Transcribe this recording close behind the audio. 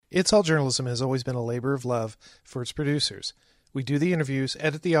It's All Journalism has always been a labor of love for its producers. We do the interviews,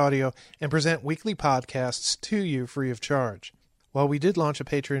 edit the audio, and present weekly podcasts to you free of charge. While we did launch a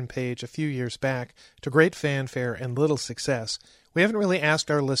Patreon page a few years back to great fanfare and little success, we haven't really asked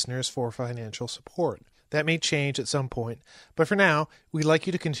our listeners for financial support. That may change at some point, but for now, we'd like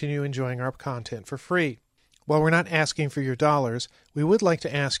you to continue enjoying our content for free. While we're not asking for your dollars, we would like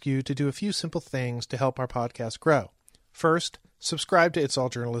to ask you to do a few simple things to help our podcast grow. First, subscribe to It's All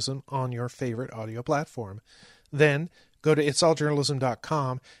Journalism on your favorite audio platform. Then, go to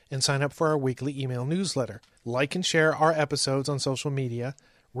itsalljournalism.com and sign up for our weekly email newsletter. Like and share our episodes on social media.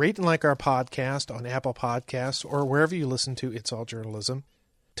 Rate and like our podcast on Apple Podcasts or wherever you listen to It's All Journalism.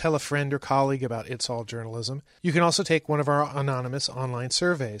 Tell a friend or colleague about It's All Journalism. You can also take one of our anonymous online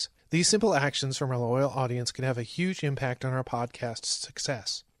surveys. These simple actions from our loyal audience can have a huge impact on our podcast's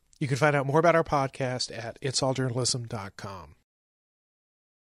success. You can find out more about our podcast at itsalljournalism.com.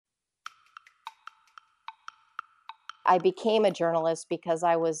 I became a journalist because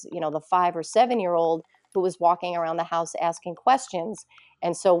I was, the 5 or 7-year-old who was walking around the house asking questions.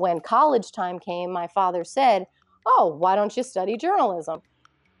 And so when college time came, my father said, "Oh, why don't you study journalism?"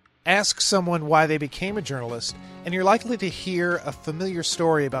 Ask someone why they became a journalist, and you're likely to hear a familiar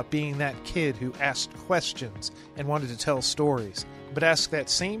story about being that kid who asked questions and wanted to tell stories. But ask that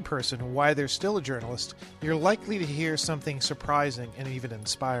same person why they're still a journalist, you're likely to hear something surprising and even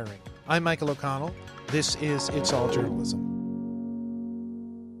inspiring. I'm Michael O'Connell. This is It's All Journalism.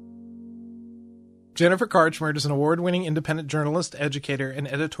 Jennifer Karchmer is an award-winning independent journalist, educator, and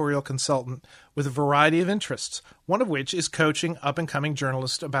editorial consultant with a variety of interests, one of which is coaching up-and-coming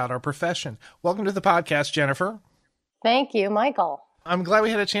journalists about our profession. Welcome to the podcast, Jennifer. Thank you, Michael. I'm glad we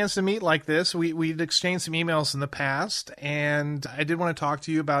had a chance to meet like this. We'd exchanged some emails in the past, and I did want to talk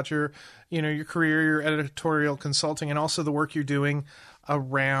to you about your career, your editorial consulting, and also the work you're doing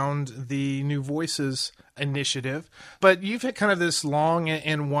around the New Voices initiative. But you've had kind of this long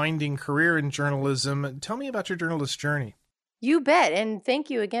and winding career in journalism. Tell me about your journalist journey. You bet. And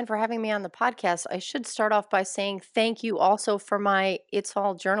thank you again for having me on the podcast. I should start off by saying thank you also for my It's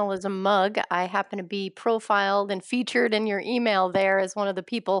All Journalism mug. I happen to be profiled and featured in your email there as one of the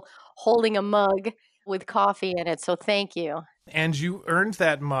people holding a mug with coffee in it. So thank you. And you earned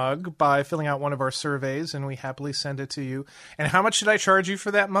that mug by filling out one of our surveys, and we happily send it to you. And how much should I charge you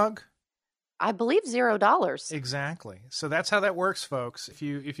for that mug? I believe $0. Exactly. So that's how that works, folks. If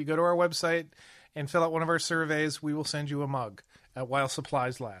you go to our website and fill out one of our surveys, we will send you a mug while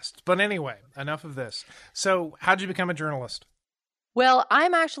supplies last. But anyway, enough of this. So how did you become a journalist? Well,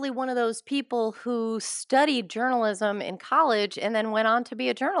 I'm actually one of those people who studied journalism in college and then went on to be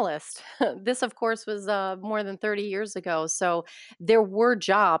a journalist. This, of course, was more than 30 years ago. So there were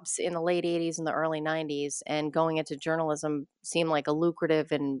jobs in the late 80s and the early 90s, and going into journalism seemed like a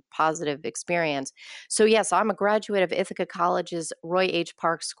lucrative and positive experience. So yes, I'm a graduate of Ithaca College's Roy H.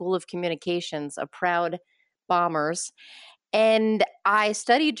 Park School of Communications, a proud Bombers. And I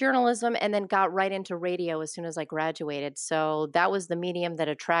studied journalism and then got right into radio as soon as I graduated. So that was the medium that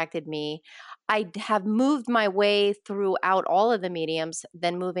attracted me. I have moved my way throughout all of the mediums,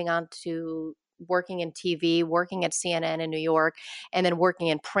 then moving on to working in TV, working at CNN in New York, and then working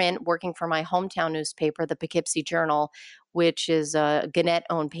in print, working for my hometown newspaper, the Poughkeepsie Journal, which is a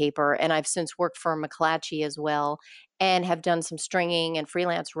Gannett-owned paper. And I've since worked for McClatchy as well, and have done some stringing and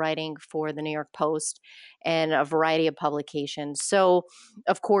freelance writing for the New York Post and a variety of publications. So,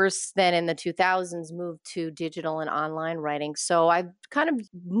 of course, then in the 2000s, moved to digital and online writing. So I've kind of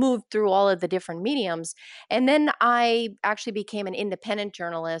moved through all of the different mediums. And then I actually became an independent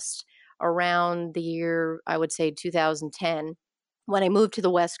journalist around the year, I would say 2010, when I moved to the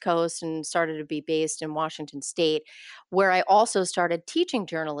West Coast and started to be based in Washington State, where I also started teaching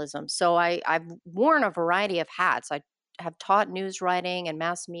journalism. So I've worn a variety of hats. I have taught news writing and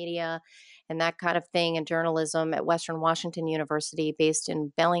mass media and that kind of thing in journalism at Western Washington University, based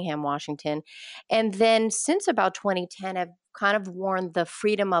in Bellingham, Washington. And then since about 2010, I've kind of worn the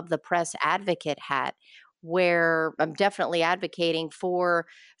freedom of the press advocate hat, where I'm definitely advocating for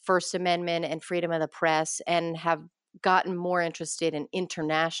First Amendment and freedom of the press, and have gotten more interested in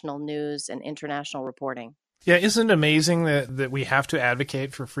international news and international reporting. Yeah, isn't it amazing that we have to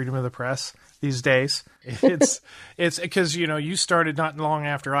advocate for freedom of the press these days? It's because, you started not long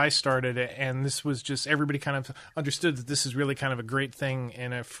after I started, and this was just, everybody kind of understood that this is really kind of a great thing,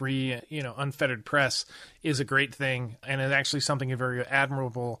 and a free, unfettered press is a great thing, and it's actually something very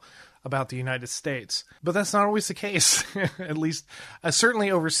admirable about the United States. But that's not always the case. At least certainly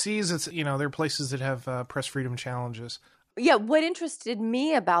overseas, it's, there are places that have press freedom challenges. Yeah, what interested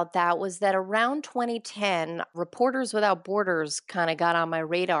me about that was that around 2010, Reporters Without Borders kind of got on my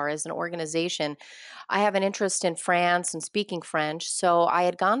radar as an organization. I have an interest in France and speaking French, so I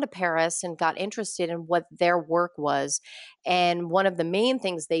had gone to Paris and got interested in what their work was. And one of the main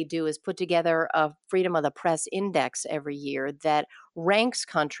things they do is put together a Freedom of the Press Index every year that ranks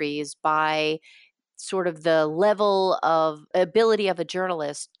countries by sort of the level of ability of a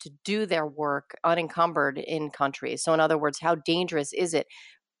journalist to do their work unencumbered in countries. So, in other words, how dangerous is it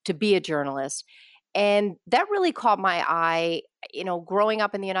to be a journalist? And that really caught my eye, growing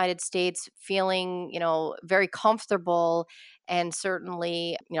up in the United States, feeling, very comfortable and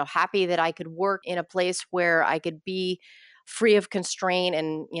certainly, happy that I could work in a place where I could be free of constraint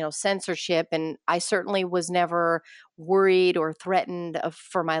and, censorship. And I certainly was never worried or threatened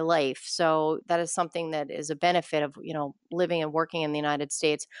for my life. So that is something that is a benefit of, living and working in the United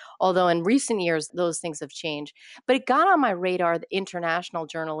States. Although in recent years, those things have changed. But it got on my radar, the international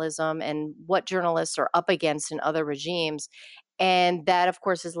journalism and what journalists are up against in other regimes. And that, of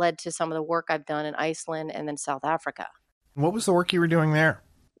course, has led to some of the work I've done in Iceland and then South Africa. What was the work you were doing there?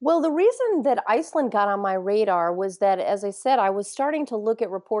 Well, the reason that Iceland got on my radar was that, as I said, I was starting to look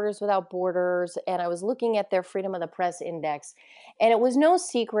at Reporters Without Borders and I was looking at their Freedom of the Press Index. And it was no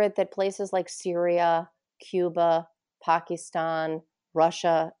secret that places like Syria, Cuba, Pakistan,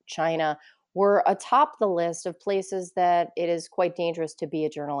 Russia, China were atop the list of places that it is quite dangerous to be a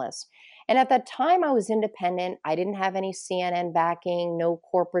journalist. And at that time, I was independent. I didn't have any CNN backing, no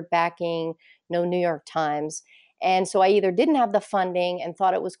corporate backing, no New York Times. And so I either didn't have the funding and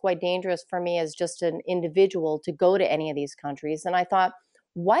thought it was quite dangerous for me as just an individual to go to any of these countries. And I thought,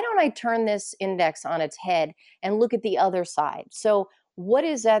 why don't I turn this index on its head and look at the other side? So, what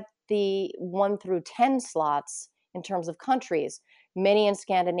is at the 1 through 10 slots in terms of countries? Many in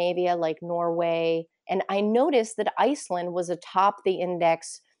Scandinavia, like Norway. And I noticed that Iceland was atop the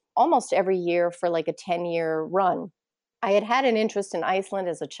index almost every year for like a 10-year run. I had had an interest in Iceland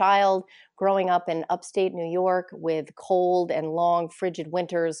as a child, growing up in upstate New York with cold and long, frigid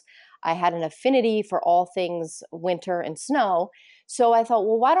winters. I had an affinity for all things winter and snow. So I thought,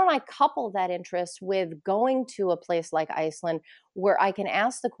 well, why don't I couple that interest with going to a place like Iceland where I can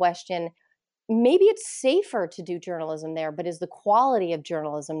ask the question, maybe it's safer to do journalism there, but is the quality of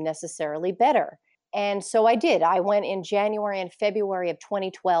journalism necessarily better? And so I did. I went in January and February of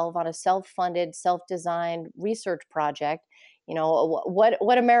 2012 on a self-funded, self-designed research project.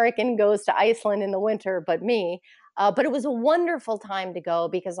 What American goes to Iceland in the winter but me? But it was a wonderful time to go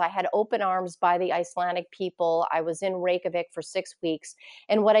because I had open arms by the Icelandic people. I was in Reykjavik for 6 weeks.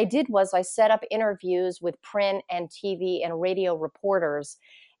 And what I did was I set up interviews with print and TV and radio reporters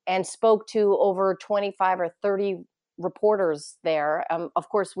and spoke to over 25 or 30 reporters there. Of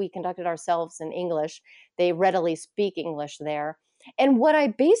course, we conducted ourselves in English. They readily speak English there. And what I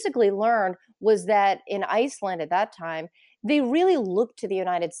basically learned was that in Iceland at that time, they really looked to the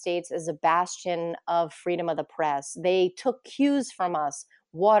United States as a bastion of freedom of the press. They took cues from us: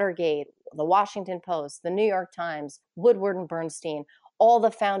 Watergate, the Washington Post, the New York Times, Woodward and Bernstein, all the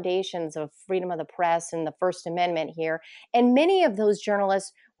foundations of freedom of the press and the First Amendment here. And many of those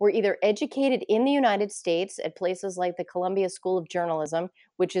journalists were either educated in the United States at places like the Columbia School of Journalism,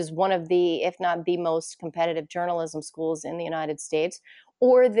 which is one of the, if not the most competitive journalism schools in the United States,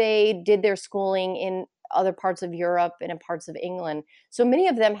 or they did their schooling in other parts of Europe and in parts of England. So many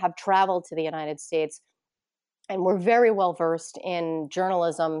of them have traveled to the United States and were very well versed in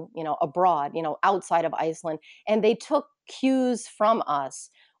journalism, abroad, outside of Iceland. And they took cues from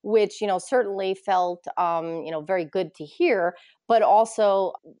us, which, certainly felt, very good to hear. But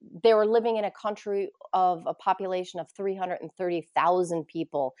also, they were living in a country of a population of 330,000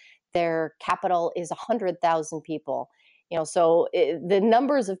 people. Their capital is 100,000 people. The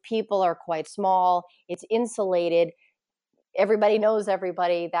numbers of people are quite small. It's insulated. Everybody knows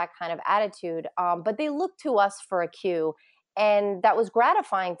everybody, that kind of attitude. But they look to us for a cue. And that was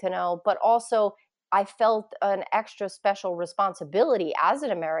gratifying to know. But also, I felt an extra special responsibility as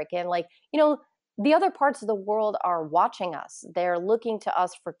an American. Like, the other parts of the world are watching us. They're looking to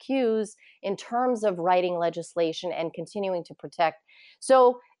us for cues in terms of writing legislation and continuing to protect.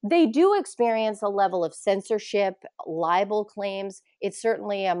 So they do experience a level of censorship, libel claims. It's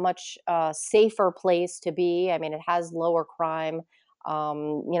certainly a much safer place to be. I mean, it has lower crime,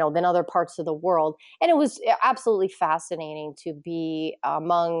 than other parts of the world. And it was absolutely fascinating to be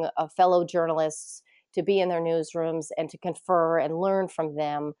among fellow journalists, to be in their newsrooms and to confer and learn from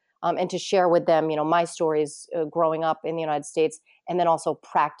them, and to share with them, my stories growing up in the United States and then also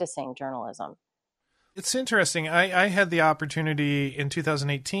practicing journalism. It's interesting. I had the opportunity in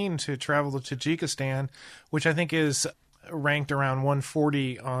 2018 to travel to Tajikistan, which I think is ranked around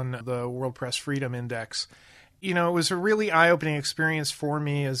 140 on the World Press Freedom Index. It was a really eye-opening experience for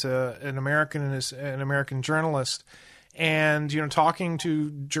me as an American and as an American journalist. And, talking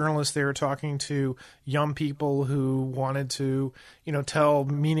to journalists there, talking to young people who wanted to, tell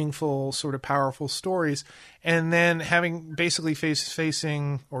meaningful, sort of powerful stories, and then having basically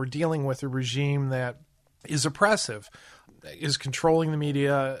facing or dealing with a regime that is oppressive, is controlling the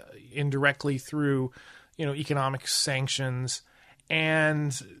media indirectly through, economic sanctions.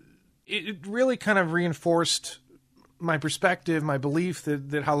 And it really kind of reinforced my perspective, my belief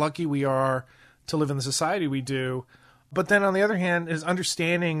that how lucky we are to live in the society we do. But then on the other hand is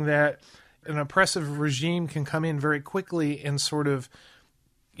understanding that an oppressive regime can come in very quickly and sort of,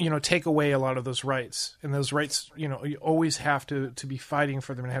 take away a lot of those rights. And those rights, you always have to be fighting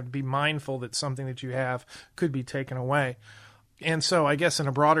for them and have to be mindful that something that you have could be taken away. And so I guess in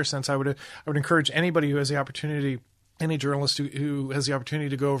a broader sense, I would encourage anybody who has the opportunity, any journalist who has the opportunity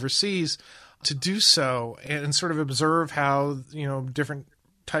to go overseas, to do so and sort of observe how, different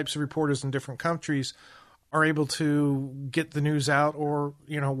types of reporters in different countries are able to get the news out, or,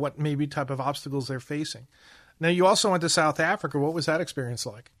 what maybe type of obstacles they're facing. Now, you also went to South Africa. What was that experience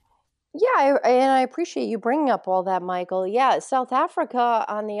like? Yeah, and I appreciate you bringing up all that, Michael. Yeah, South Africa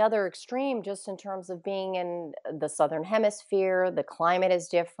on the other extreme, just in terms of being in the Southern Hemisphere, the climate is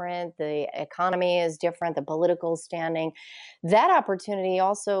different, the economy is different, the political standing. That opportunity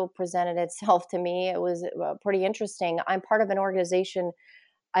also presented itself to me. It was pretty interesting. I'm part of an organization,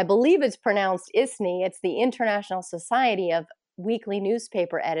 I believe it's pronounced ISNI. It's the International Society of Weekly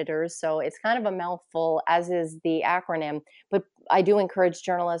Newspaper Editors. So it's kind of a mouthful, as is the acronym. But I do encourage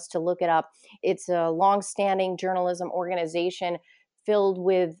journalists to look it up. It's a long-standing journalism organization filled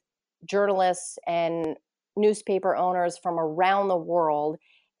with journalists and newspaper owners from around the world.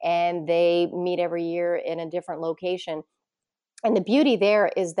 And they meet every year in a different location. And the beauty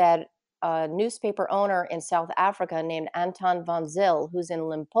there is that a newspaper owner in South Africa named Anton van Zyl, who's in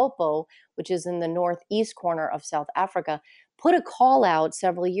Limpopo, which is in the northeast corner of South Africa, put a call out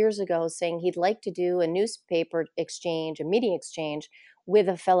several years ago saying he'd like to do a newspaper exchange, a media exchange with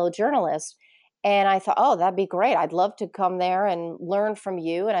a fellow journalist. And I thought, oh, that'd be great. I'd love to come there and learn from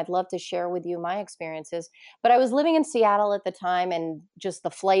you, and I'd love to share with you my experiences. But I was living in Seattle at the time, and just the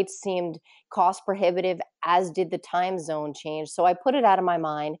flights seemed cost prohibitive, as did the time zone change. So I put it out of my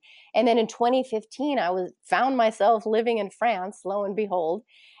mind. And then in 2015, found myself living in France, lo and behold.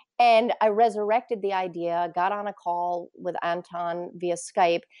 And I resurrected the idea, got on a call with Anton via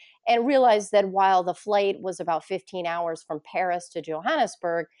Skype, and realized that while the flight was about 15 hours from Paris to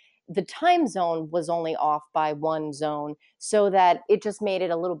Johannesburg, the time zone was only off by one zone, so that it just made it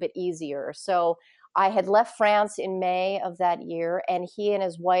a little bit easier. So I had left France in May of that year, and he and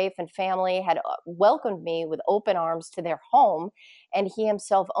his wife and family had welcomed me with open arms to their home. And he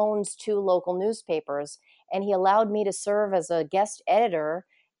himself owns two local newspapers, and he allowed me to serve as a guest editor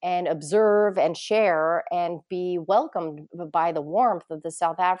and observe and share and be welcomed by the warmth of the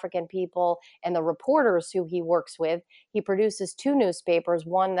South African people and the reporters who he works with. He produces two newspapers,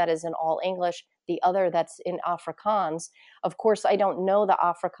 one that is in all English, the other that's in Afrikaans. Of course, I don't know the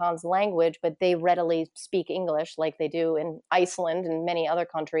Afrikaans language, but they readily speak English like they do in Iceland and many other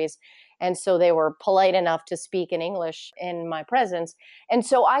countries. And so they were polite enough to speak in English in my presence. And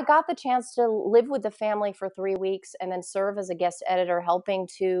so I got the chance to live with the family for 3 weeks and then serve as a guest editor, helping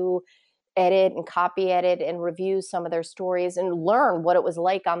to edit and copy edit and review some of their stories and learn what it was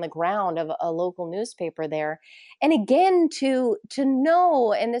like on the ground of a local newspaper there. And again, to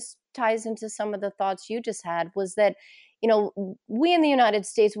know, and this ties into some of the thoughts you just had, was that, we in the United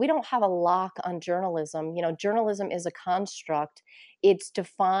States, we don't have a lock on journalism. Journalism is a construct. It's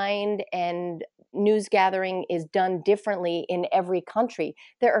defined, and news gathering is done differently in every country.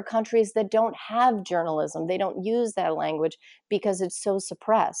 There are countries that don't have journalism. They don't use that language because it's so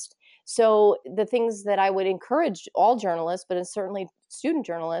suppressed. So the things that I would encourage all journalists, but certainly student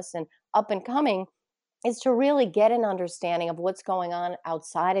journalists and up and coming, is to really get an understanding of what's going on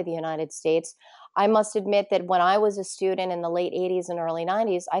outside of the United States. I must admit that when I was a student in the late 80s and early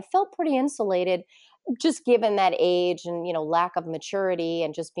 90s, I felt pretty insulated, just given that age and lack of maturity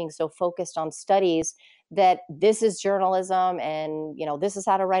and just being so focused on studies, that this is journalism, and this is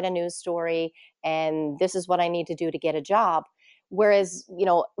how to write a news story, and this is what I need to do to get a job. Whereas,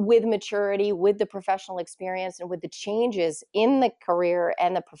 with maturity, with the professional experience, and with the changes in the career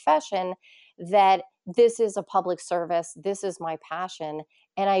and the profession, that this is a public service, this is my passion,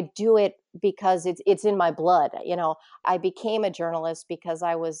 and I do it because it's in my blood. I became a journalist because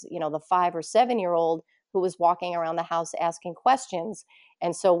I was, the 5 or 7 year old who was walking around the house asking questions.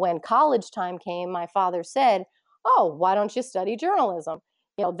 And so when college time came, my father said, oh, why don't you study journalism?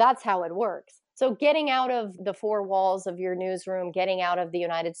 That's how it works. So getting out of the four walls of your newsroom, getting out of the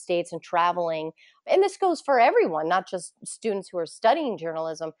United States and traveling, and this goes for everyone, not just students who are studying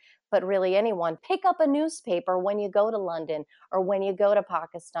journalism, but really anyone. Pick up a newspaper when you go to London or when you go to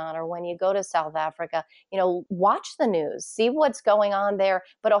Pakistan or when you go to South Africa. Watch the news, see what's going on there,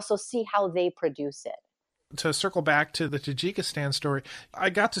 but also see how they produce it. To circle back to the Tajikistan story, I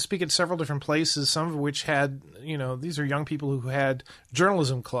got to speak at several different places, some of which had, these are young people who had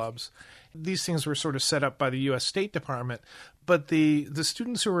journalism clubs. These things were sort of set up by the U.S. State Department, but the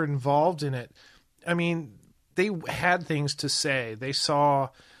students who were involved in it, I mean, they had things to say. They saw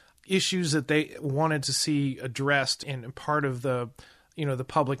issues that they wanted to see addressed in part of the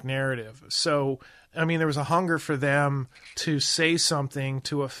public narrative. So, I mean, there was a hunger for them to say something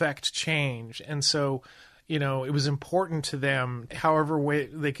to affect change. And so, it was important to them, however way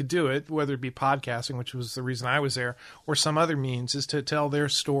they could do it, whether it be podcasting, which was the reason I was there, or some other means, is to tell their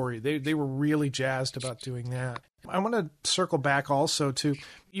story. They were really jazzed about doing that. I want to circle back also to,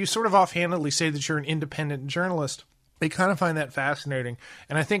 you sort of offhandedly say that you're an independent journalist. They kind of find that fascinating.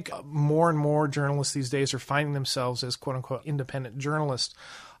 And I think more and more journalists these days are finding themselves as quote unquote independent journalists,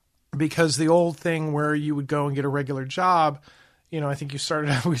 because the old thing where you would go and get a regular job, I think we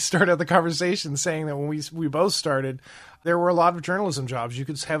started the conversation saying that when we both started, there were a lot of journalism jobs. You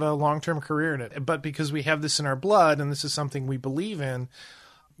could have a long-term career in it. But because we have this in our blood and this is something we believe in,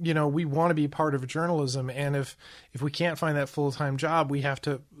 we want to be part of journalism. And if we can't find that full-time job, we have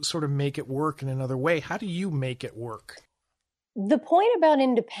to sort of make it work in another way. How do you make it work? The point about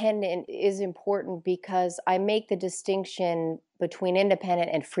independent is important because I make the distinction between independent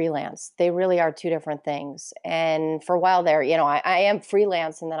and freelance. They really are two different things. And for a while there, I am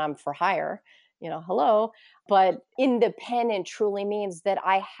freelance and then I'm for hire, hello. But independent truly means that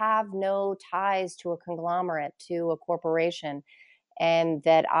I have no ties to a conglomerate, to a corporation, and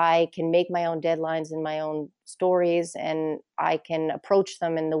that I can make my own deadlines and my own stories, and I can approach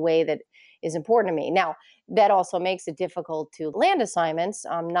them in the way that is important to me. Now, that also makes it difficult to land assignments,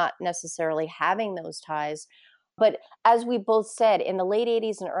 not necessarily having those ties. But as we both said, in the late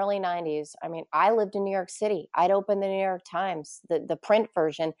 80s and early 90s, I mean, I lived in New York City. I'd open the New York Times, the print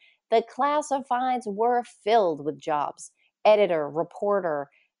version. The classifieds were filled with jobs, editor, reporter,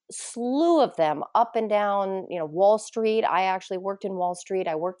 slew of them up and down, Wall Street. I actually worked in Wall Street.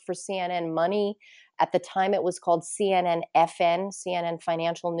 I worked for CNN Money. At the time, it was called CNN FN, CNN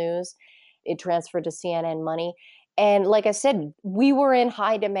Financial News. It transferred to CNN Money. And like I said, we were in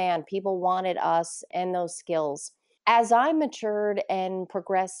high demand. People wanted us and those skills. As I matured and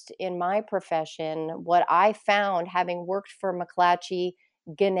progressed in my profession, what I found, having worked for McClatchy,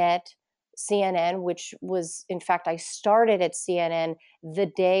 Gannett, CNN, which was, in fact, I started at CNN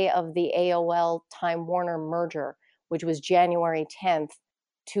the day of the AOL Time Warner merger, which was January 10th,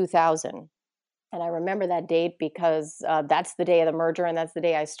 2000. And I remember that date because that's the day of the merger and that's the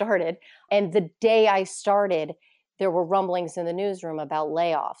day I started. And the day I started, there were rumblings in the newsroom about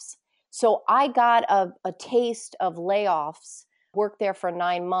layoffs. So I got a taste of layoffs, worked there for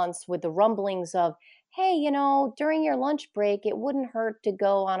 9 months with the rumblings of, hey, during your lunch break, it wouldn't hurt to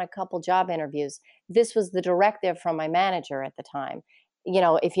go on a couple job interviews. This was the directive from my manager at the time.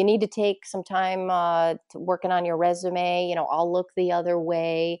 If you need to take some time working on your resume, I'll look the other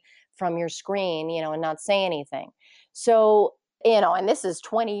way from your screen, and not say anything. So, and this is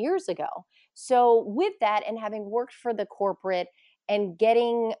 20 years ago. So with that, and having worked for the corporate and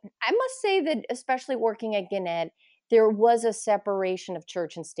I must say that especially working at Gannett, there was a separation of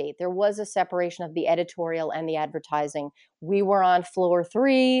church and state. There was a separation of the editorial and the advertising. We were on floor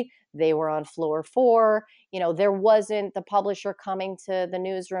 3, they were on floor 4. There wasn't the publisher coming to the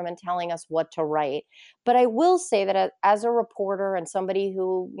newsroom and telling us what to write. But I will say that as a reporter and somebody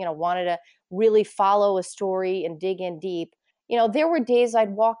who, wanted to really follow a story and dig in deep, there were days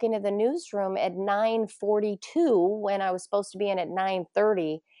I'd walk into the newsroom at 9:42 when I was supposed to be in at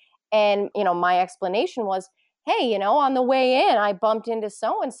 9:30. And, my explanation was, hey, on the way in, I bumped into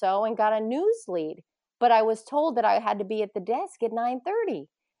so-and-so and got a news lead. But I was told that I had to be at the desk at 9:30.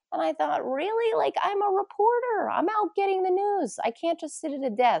 And I thought, really? Like, I'm a reporter. I'm out getting the news. I can't just sit at a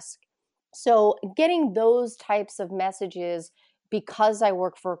desk. So getting those types of messages, because I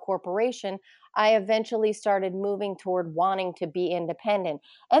work for a corporation, I eventually started moving toward wanting to be independent.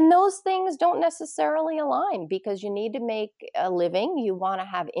 And those things don't necessarily align because you need to make a living, you want to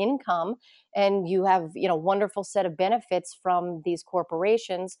have income, and you have, wonderful set of benefits from these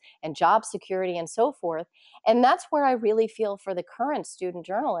corporations and job security and so forth. And that's where I really feel for the current student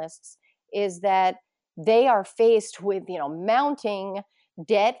journalists is that they are faced with, mounting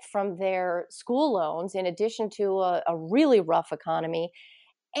debt from their school loans, in addition to a really rough economy,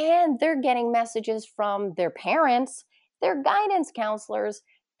 and they're getting messages from their parents, their guidance counselors,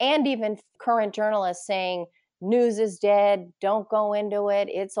 and even current journalists saying news is dead, don't go into it,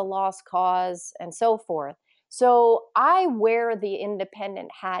 it's a lost cause, and so forth. So I wear the independent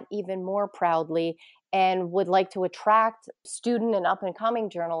hat even more proudly and would like to attract student and up and coming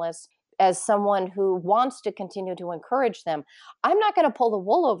journalists as someone who wants to continue to encourage them. I'm not going to pull the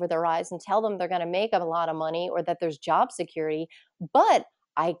wool over their eyes and tell them they're going to make a lot of money or that there's job security, but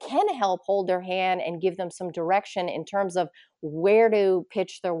I can help hold their hand and give them some direction in terms of where to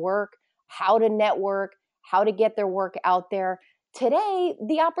pitch their work, how to network, how to get their work out there. Today,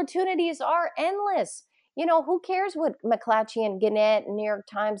 the opportunities are endless. Who cares what McClatchy and Gannett and New York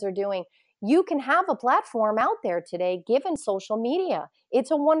Times are doing? You can have a platform out there today given social media.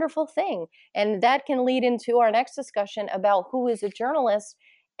 It's a wonderful thing. And that can lead into our next discussion about who is a journalist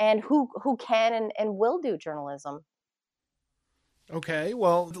and who can and will do journalism. Okay,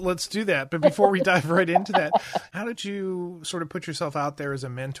 well, let's do that. But before we dive right into that, how did you sort of put yourself out there as a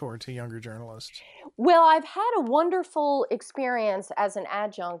mentor to younger journalists? Well, I've had a wonderful experience as an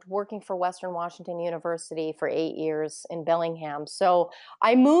adjunct working for Western Washington University for 8 years in Bellingham. So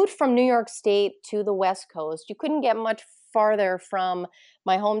I moved from New York State to the West Coast. You couldn't get much farther from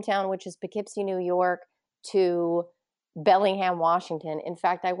my hometown, which is Poughkeepsie, New York, to Bellingham, Washington. In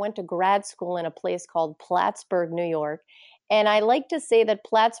fact, I went to grad school in a place called Plattsburgh, New York. And I like to say that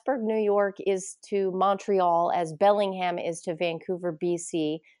Plattsburgh, New York is to Montreal as Bellingham is to Vancouver,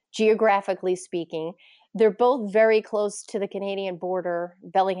 BC, geographically speaking. They're both very close to the Canadian border,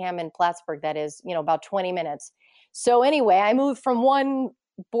 Bellingham and Plattsburgh, that is, about 20 minutes. So anyway, I moved from one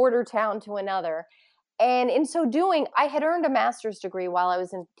border town to another. And in so doing, I had earned a master's degree while I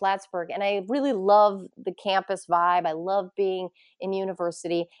was in Plattsburgh, and I really loved the campus vibe. I loved being in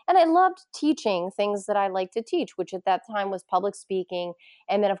university, and I loved teaching things that I like to teach, which at that time was public speaking,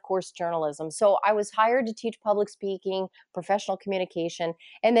 and then, of course, journalism. So I was hired to teach public speaking, professional communication,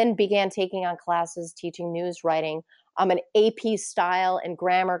 and then began taking on classes teaching news writing. I'm an AP style and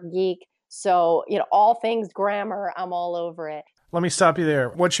grammar geek. So, all things grammar, I'm all over it. Let me stop you there.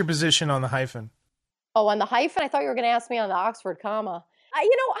 What's your position on the hyphen? Oh, on the hyphen? I thought you were going to ask me on the Oxford comma. I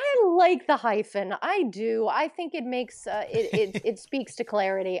like the hyphen. I do. I think it makes it speaks to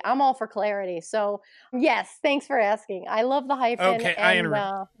clarity. I'm all for clarity. So yes, thanks for asking. I love the hyphen. Okay, I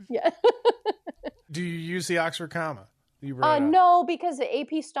interrupt. Yeah. Do you use the Oxford comma? You brought it up. No, because the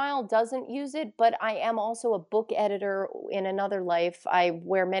AP style doesn't use it, but I am also a book editor in another life. I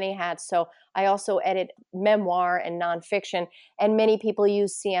wear many hats, so I also edit memoir and nonfiction, and many people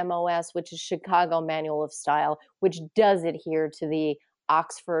use CMOS, which is Chicago Manual of Style, which does adhere to the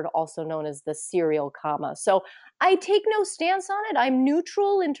Oxford, also known as the serial comma. So I take no stance on it. I'm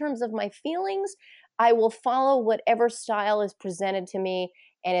neutral in terms of my feelings. I will follow whatever style is presented to me,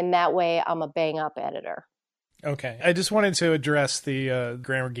 and in that way, I'm a bang-up editor. Okay. I just wanted to address the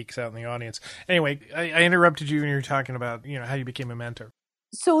grammar geeks out in the audience. Anyway, I interrupted you when you were talking about, how you became a mentor.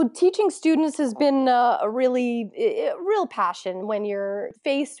 So teaching students has been a real passion when you're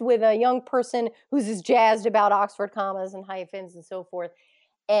faced with a young person who's as jazzed about Oxford commas and hyphens and so forth,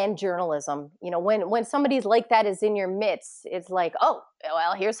 and journalism. When somebody's like that is in your midst, it's like, oh,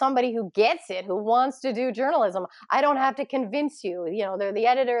 well, here's somebody who gets it, who wants to do journalism. I don't have to convince you. They're the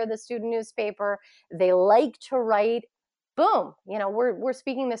editor of the student newspaper. They like to write. Boom. We're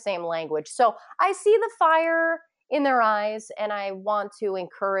speaking the same language. So I see the fire in their eyes, and I want to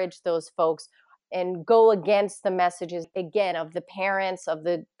encourage those folks and go against the messages again of the parents, of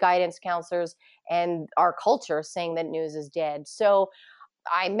the guidance counselors, and our culture saying that news is dead. So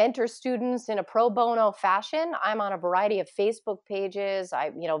I mentor students in a pro bono fashion. I'm on a variety of Facebook pages,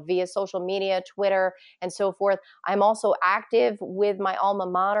 via social media, Twitter, and so forth. I'm also active with my alma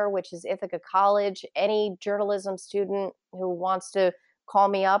mater, which is Ithaca College. Any journalism student who wants to call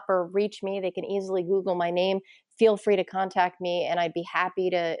me up or reach me, they can easily Google my name. Feel free to contact me, and I'd be happy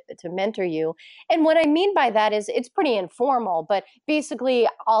to mentor you. And what I mean by that is it's pretty informal, but basically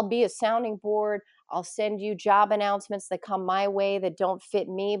I'll be a sounding board. I'll send you job announcements that come my way that don't fit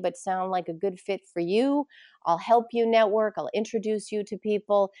me but sound like a good fit for you. I'll help you network. I'll introduce you to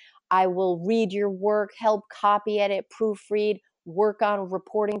people. I will read your work, help copy edit, proofread, work on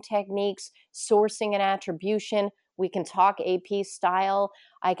reporting techniques, sourcing and attribution. We can talk AP style.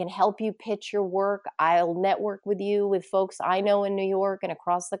 I can help you pitch your work. I'll network with you with folks I know in New York and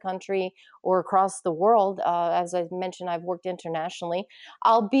across the country or across the world. As I mentioned, I've worked internationally.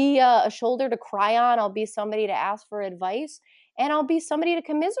 I'll be a shoulder to cry on. I'll be somebody to ask for advice. and I'll be somebody to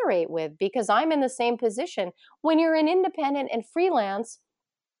commiserate with because I'm in the same position. When you're an independent and freelance,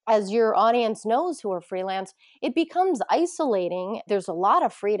 as your audience knows who are freelance, it becomes isolating. There's a lot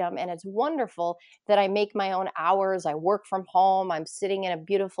of freedom, and it's wonderful that I make my own hours. I work from home. I'm sitting in a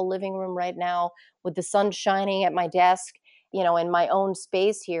beautiful living room right now with the sun shining at my desk, in my own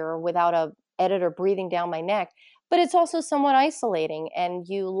space here without a editor breathing down my neck. But it's also somewhat isolating, and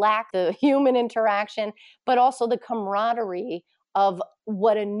you lack the human interaction, but also the camaraderie of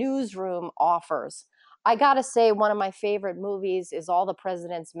what a newsroom offers. I gotta say, one of my favorite movies is All the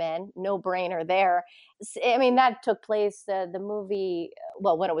President's Men. No brainer there. I mean, that took place, the movie,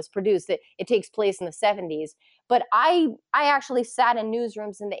 well, when it was produced, it takes place in the 70s. But I actually sat in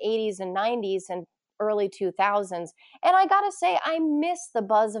newsrooms in the 80s and 90s and early 2000s. And I gotta say, I miss the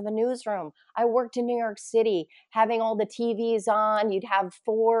buzz of a newsroom. I worked in New York City, having all the TVs on. You'd have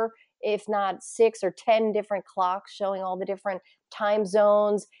four, if not six or 10 different clocks showing all the different time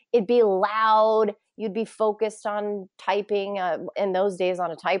zones. It'd be loud. You'd be focused on typing, in those days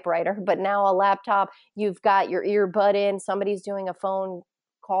on a typewriter, but now a laptop. You've got your earbud in, somebody's doing a phone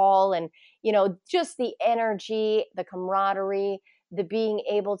call, and just the energy, the camaraderie, the being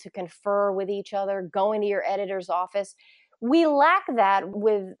able to confer with each other, going to your editor's office. We lack that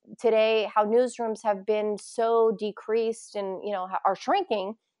with today, how newsrooms have been so decreased and are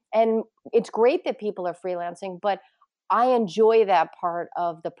shrinking. And it's great that people are freelancing, but I enjoy that part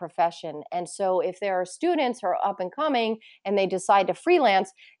of the profession. And so if there are students who are up and coming and they decide to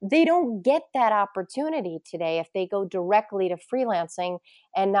freelance, they don't get that opportunity today if they go directly to freelancing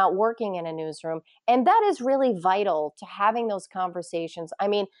and not working in a newsroom. And that is really vital to having those conversations. I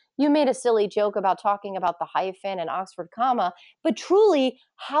mean, you made a silly joke about talking about the hyphen and Oxford comma, but truly,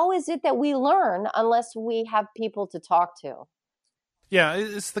 how is it that we learn unless we have people to talk to? Yeah,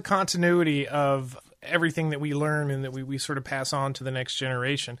 it's the continuity of everything that we learn and that we sort of pass on to the next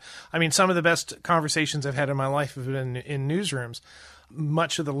generation. I mean, some of the best conversations I've had in my life have been in newsrooms.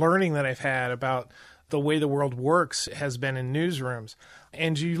 Much of the learning that I've had about the way the world works has been in newsrooms.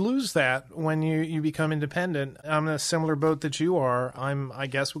 And you lose that when you become independent. I'm in a similar boat that you are. I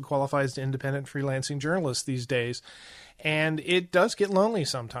guess, would qualify as an independent freelancing journalist these days. And it does get lonely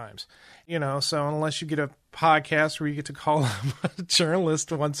sometimes, so unless you get a podcast where you get to call a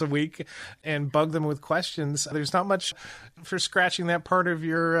journalist once a week and bug them with questions, there's not much for scratching that part of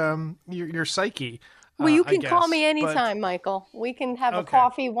your psyche. Well, you I can call guess. me But anytime, Michael. We can have a okay.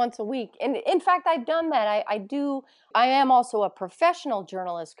 coffee once a week. And in fact, I've done that. I do. I am also a professional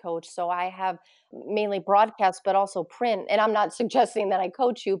journalist coach. So I have mainly broadcast, but also print. And I'm not suggesting that I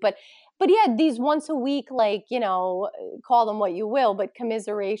coach you, but yeah, these once a week, like, call them what you will, but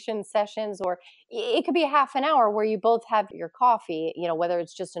commiseration sessions, or it could be a half an hour where you both have your coffee, whether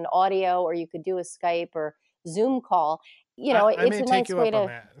it's just an audio or you could do a Skype or Zoom call. I It's may a take nice you way up on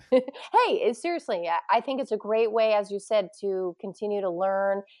to that. Hey, seriously, I think it's a great way, as you said, to continue to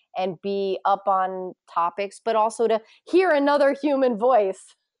learn and be up on topics, but also to hear another human voice.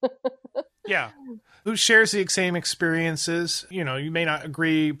 Yeah. Who shares the same experiences. You may not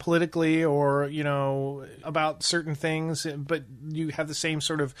agree politically or, about certain things, but you have the same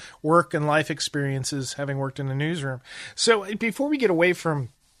sort of work and life experiences having worked in a newsroom. So before we get away from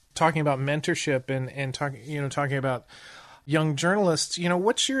talking about mentorship and talking about young journalists,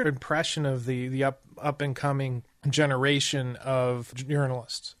 what's your impression of the up and coming generation of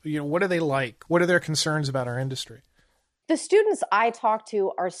journalists? What are they like? What are their concerns about our industry? The students I talk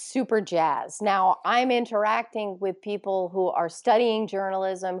to are super jazzed. Now, I'm interacting with people who are studying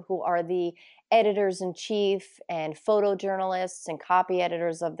journalism, who are the editors in chief and photojournalists and copy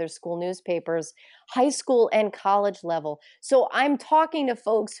editors of their school newspapers, high school and college level. So I'm talking to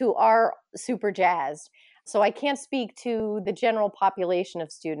folks who are super jazzed. So I can't speak to the general population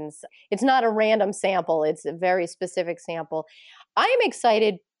of students. It's not a random sample, it's a very specific sample. I'm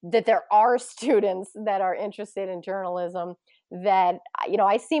excited that there are students that are interested in journalism, that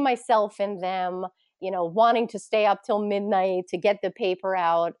I see myself in them, wanting to stay up till midnight to get the paper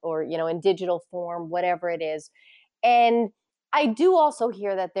out, or in digital form, whatever it is. And I do also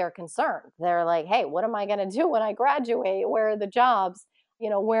hear that they're concerned. They're like, hey, what am I going to do when I graduate? Where are the jobs?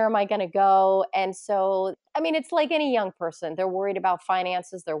 Where am I going to go? And so, I mean, it's like any young person. They're worried about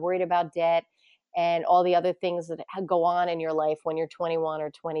finances, they're worried about debt and all the other things that go on in your life when you're 21 or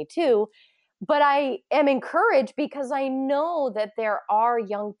 22. But I am encouraged because I know that there are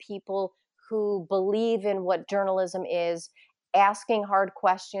young people who believe in what journalism is, asking hard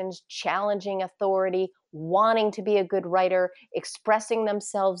questions, challenging authority, wanting to be a good writer, expressing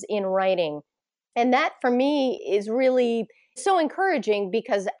themselves in writing. And that for me is really so encouraging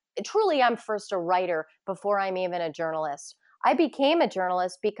because truly I'm first a writer before I'm even a journalist. I became a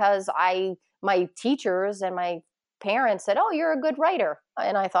journalist because my teachers and my parents said, "Oh, you're a good writer."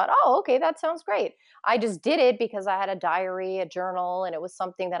 And I thought, "Oh, okay, that sounds great." I just did it because I had a diary, a journal, and it was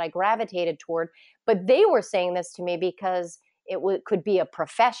something that I gravitated toward. But they were saying this to me because could be a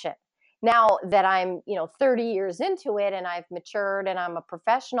profession. Now that I'm, 30 years into it and I've matured and I'm a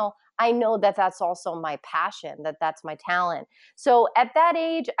professional, I know that that's also my passion, that that's my talent. So at that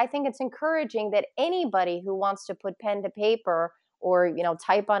age, I think it's encouraging that anybody who wants to put pen to paper or,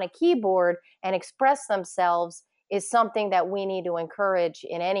 type on a keyboard and express themselves is something that we need to encourage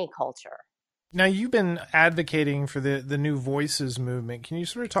in any culture. Now, you've been advocating for the New Voices movement. Can you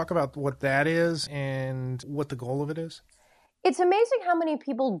sort of talk about what that is and what the goal of it is? It's amazing how many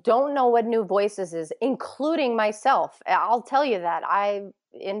people don't know what New Voices is, including myself. I'll tell you that.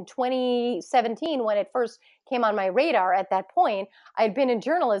 In 2017, when it first came on my radar, at that point, I'd been in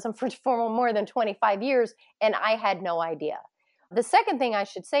journalism for more than 25 years, and I had no idea. The second thing I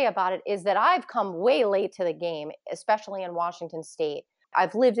should say about it is that I've come way late to the game, especially in Washington State.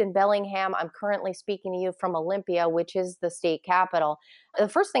 I've lived in Bellingham. I'm currently speaking to you from Olympia, which is the state capital. The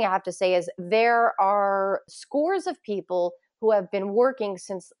first thing I have to say is there are scores of people who have been working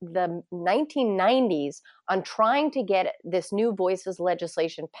since the 1990s on trying to get this New Voices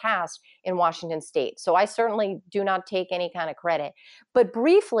legislation passed in Washington State. So I certainly do not take any kind of credit. But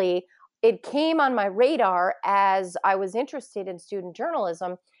briefly, it came on my radar as I was interested in student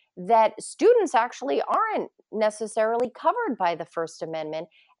journalism that students actually aren't necessarily covered by the First Amendment,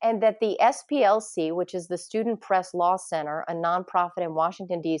 and that the SPLC, which is the Student Press Law Center, a nonprofit in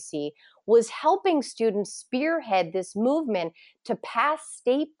Washington, D.C., was helping students spearhead this movement to pass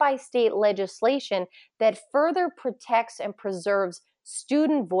state by state legislation that further protects and preserves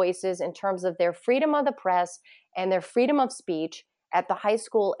student voices in terms of their freedom of the press and their freedom of speech at the high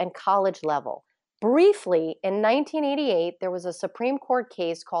school and college level. Briefly, in 1988, there was a Supreme Court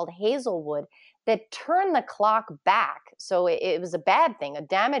case called Hazelwood that turned the clock back. So it was a bad thing, a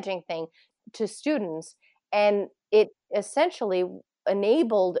damaging thing to students. And it essentially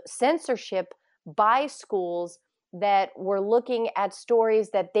enabled censorship by schools that were looking at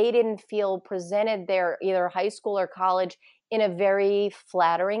stories that they didn't feel presented their either high school or college in a very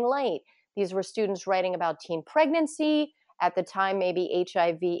flattering light. These were students writing about teen pregnancy, at the time, maybe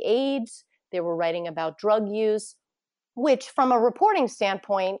HIV, AIDS. They were writing about drug use, which from a reporting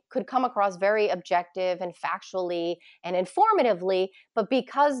standpoint could come across very objective and factually and informatively. But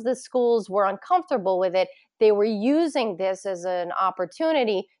because the schools were uncomfortable with it, they were using this as an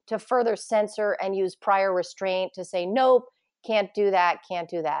opportunity to further censor and use prior restraint to say, nope, can't do that, can't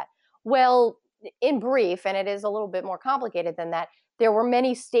do that. Well, in brief, and it is a little bit more complicated than that, there were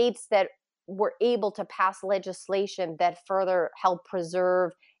many states that were able to pass legislation that further help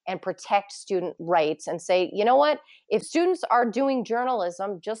preserve and protect student rights and say, you know what, if students are doing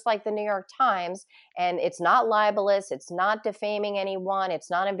journalism just like the New York Times, and it's not libelous, it's not defaming anyone, it's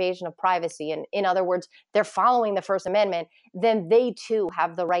not invasion of privacy, and in other words, they're following the First Amendment, then they too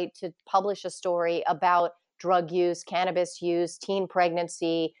have the right to publish a story about drug use, cannabis use, teen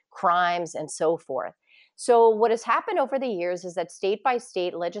pregnancy, crimes, and so forth. So, what has happened over the years is that state by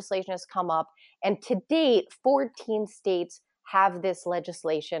state legislation has come up, and to date, 14 states have this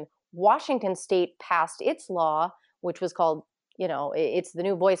legislation. Washington State passed its law, which was called, it's the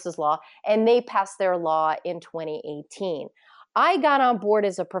New Voices Law, and they passed their law in 2018. I got on board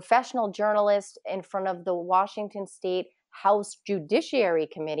as a professional journalist in front of the Washington State House Judiciary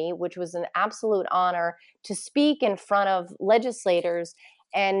Committee, which was an absolute honor to speak in front of legislators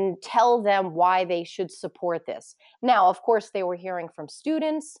and tell them why they should support this. Now, of course, they were hearing from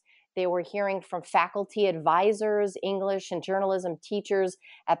students. They were hearing from faculty advisors, English and journalism teachers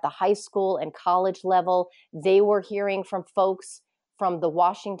at the high school and college level. They were hearing from folks from the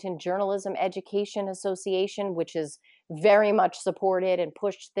Washington Journalism Education Association, which is very much supported and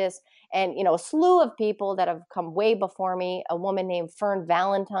pushed this. And, a slew of people that have come way before me, a woman named Fern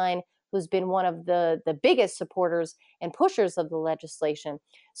Valentine, who's been one of the biggest supporters and pushers of the legislation.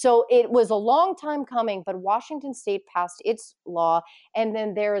 So it was a long time coming, but Washington State passed its law. And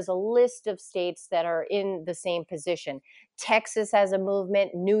then there is a list of states that are in the same position. Texas has a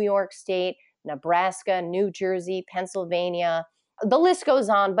movement, New York State, Nebraska, New Jersey, Pennsylvania. The list goes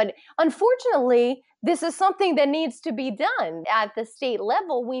on. But unfortunately, this is something that needs to be done. At the state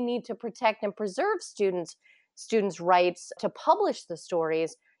level, we need to protect and preserve students' rights to publish the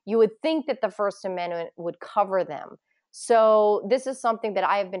stories. You would think that the First Amendment would cover them. So this is something that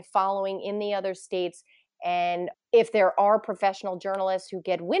I have been following in the other states. And if there are professional journalists who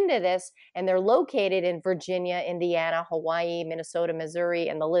get wind of this and they're located in Virginia, Indiana, Hawaii, Minnesota, Missouri,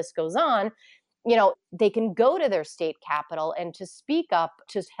 and the list goes on, they can go to their state capital and to speak up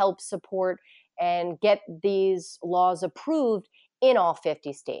to help support and get these laws approved in all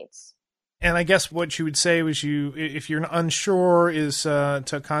 50 states. And I guess what you would say was if you're unsure, is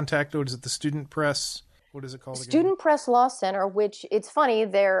to contact, what is it, the Student Press? What is it called again? Student Press Law Center, which it's funny,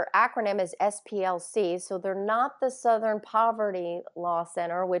 their acronym is SPLC. So they're not the Southern Poverty Law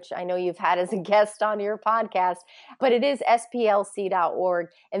Center, which I know you've had as a guest on your podcast, but it is SPLC.org.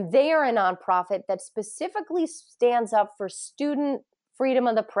 And they are a nonprofit that specifically stands up for student freedom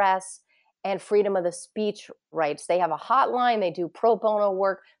of the press and freedom of the speech rights. They have a hotline. They do pro bono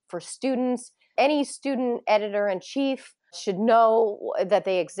work for students. Any student editor-in-chief should know that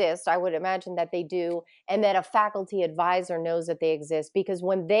they exist. I would imagine that they do, and that a faculty advisor knows that they exist, because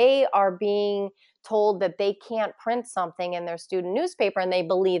when they are being told that they can't print something in their student newspaper and they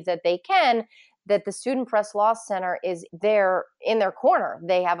believe that they can, that the Student Press Law Center is there in their corner.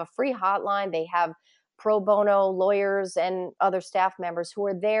 They have a free hotline. They have pro bono lawyers and other staff members who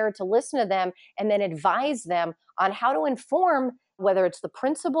are there to listen to them and then advise them on how to inform, whether it's the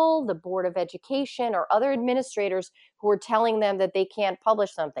principal, the Board of Education, or other administrators who are telling them that they can't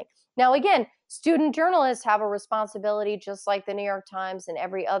publish something. Now, again, student journalists have a responsibility, just like the New York Times and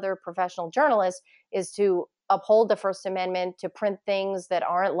every other professional journalist, is to uphold the First Amendment, to print things that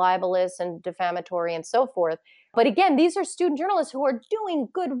aren't libelous and defamatory and so forth. But again, these are student journalists who are doing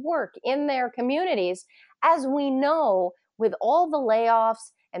good work in their communities. As we know, with all the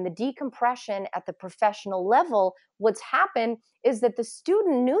layoffs and the decompression at the professional level, what's happened is that the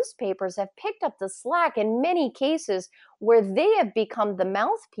student newspapers have picked up the slack in many cases, where they have become the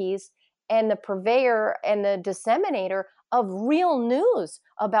mouthpiece and the purveyor and the disseminator of real news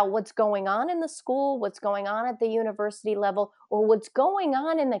about what's going on in the school, what's going on at the university level, or what's going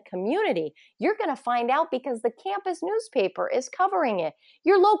on in the community. You're going to find out because the campus newspaper is covering it.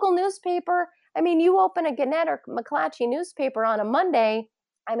 Your local newspaper, you open a Gannett or McClatchy newspaper on a Monday,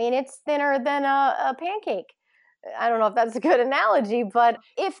 it's thinner than a pancake. I don't know if that's a good analogy, but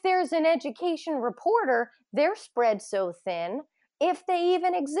if there's an education reporter, they're spread so thin, if they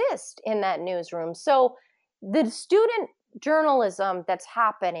even exist in that newsroom. So the student journalism that's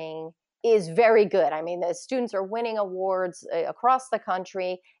happening is very good. The students are winning awards across the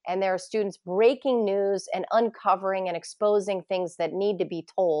country, and there are students breaking news and uncovering and exposing things that need to be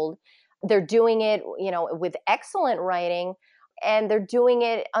told. They're doing it, with excellent writing, and they're doing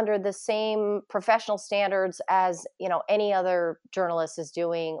it under the same professional standards as, any other journalist is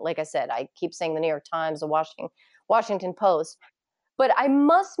doing. Like I said, I keep saying the New York Times, the Washington Post. But I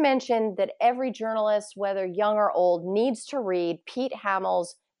must mention that every journalist, whether young or old, needs to read Pete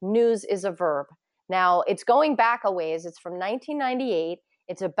Hamel's News is a Verb. Now, it's going back a ways. It's from 1998.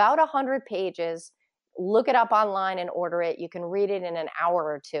 It's about 100 pages. Look it up online and order it. You can read it in an hour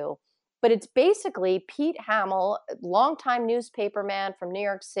or two. But it's basically Pete Hamel, longtime newspaperman from New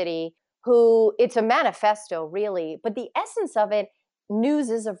York City, it's a manifesto, really. But the essence of it,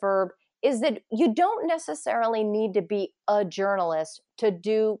 News is a Verb, is that you don't necessarily need to be a journalist to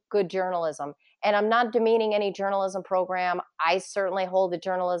do good journalism. And I'm not demeaning any journalism program. I certainly hold a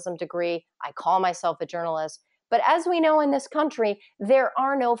journalism degree. I call myself a journalist. But as we know in this country, there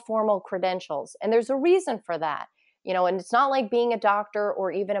are no formal credentials. And there's a reason for that. And it's not like being a doctor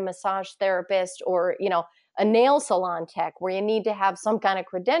or even a massage therapist or, a nail salon tech, where you need to have some kind of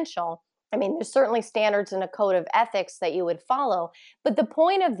credential. There's certainly standards and a code of ethics that you would follow. But the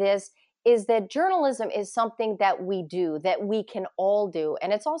point of this is that journalism is something that we do, that we can all do.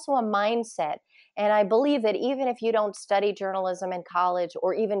 And it's also a mindset. And I believe that even if you don't study journalism in college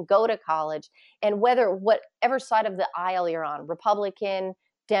or even go to college, and whatever side of the aisle you're on, Republican,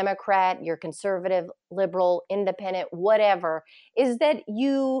 Democrat, you're conservative, liberal, independent, whatever, is that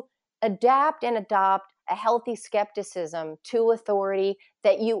you adapt and adopt a healthy skepticism to authority,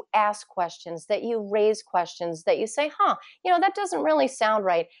 that you ask questions, that you raise questions, that you say, that doesn't really sound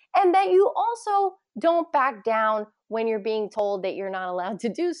right. And that you also don't back down when you're being told that you're not allowed to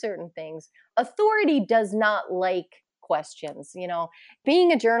do certain things. Authority does not like questions.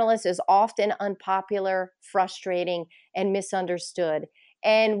 Being a journalist is often unpopular, frustrating, and misunderstood.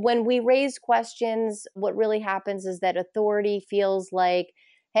 And when we raise questions, what really happens is that authority feels like,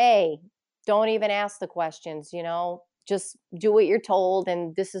 hey, don't even ask the questions, just do what you're told,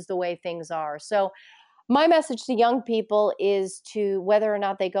 and this is the way things are. So my message to young people is to, whether or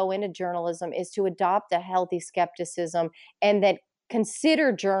not they go into journalism, is to adopt a healthy skepticism, and that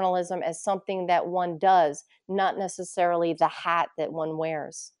consider journalism as something that one does, not necessarily the hat that one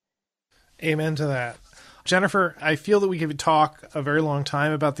wears. Amen to that. Jennifer, I feel that we could talk a very long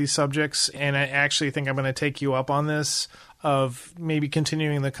time about these subjects, and I actually think I'm going to take you up on this. of maybe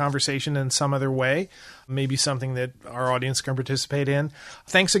continuing the conversation in some other way, maybe something that our audience can participate in.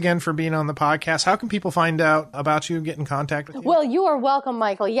 Thanks again for being on the podcast. How can people find out about you, get in contact with you? Well, you are welcome,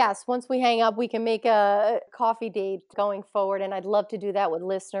 Michael. Yes, once we hang up, we can make a coffee date going forward, and I'd love to do that with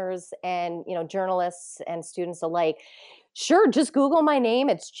listeners and, journalists and students alike. Sure, just Google my name.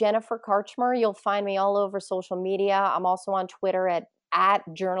 It's Jennifer Karchmer. You'll find me all over social media. I'm also on Twitter at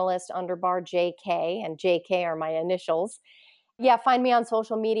journalist_JK, and JK are my initials. Yeah, find me on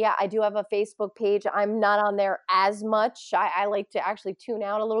social media. I do have a Facebook page. I'm not on there as much. I like to actually tune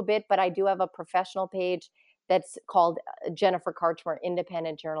out a little bit, but I do have a professional page that's called Jennifer Karchmer,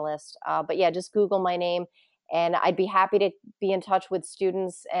 independent journalist. But yeah, just Google my name, and I'd be happy to be in touch with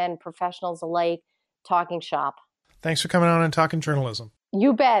students and professionals alike, talking shop. Thanks for coming on and talking journalism.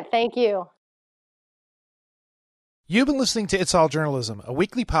 You bet. Thank you. You've been listening to It's All Journalism, a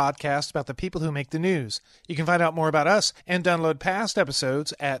weekly podcast about the people who make the news. You can find out more about us and download past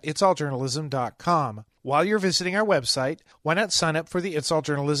episodes at itsalljournalism.com. While you're visiting our website, why not sign up for the It's All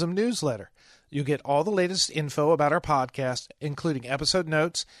Journalism newsletter? You'll get all the latest info about our podcast, including episode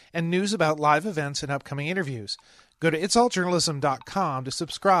notes and news about live events and upcoming interviews. Go to itsalljournalism.com to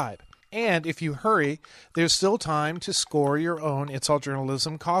subscribe. And if you hurry, there's still time to score your own It's All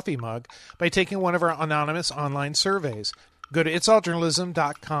Journalism coffee mug by taking one of our anonymous online surveys. Go to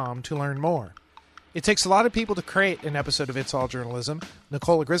itsalljournalism.com to learn more. It takes a lot of people to create an episode of It's All Journalism.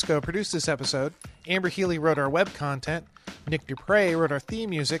 Nicola Grisco produced this episode. Amber Healy wrote our web content. Nick Dupre wrote our theme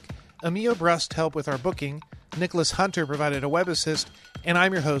music. Emil Brust helped with our booking. Nicholas Hunter provided a web assist. And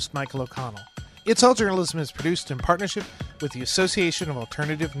I'm your host, Michael O'Connell. It's All Journalism is produced in partnership with the Association of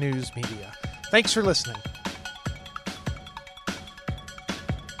Alternative News Media. Thanks for listening.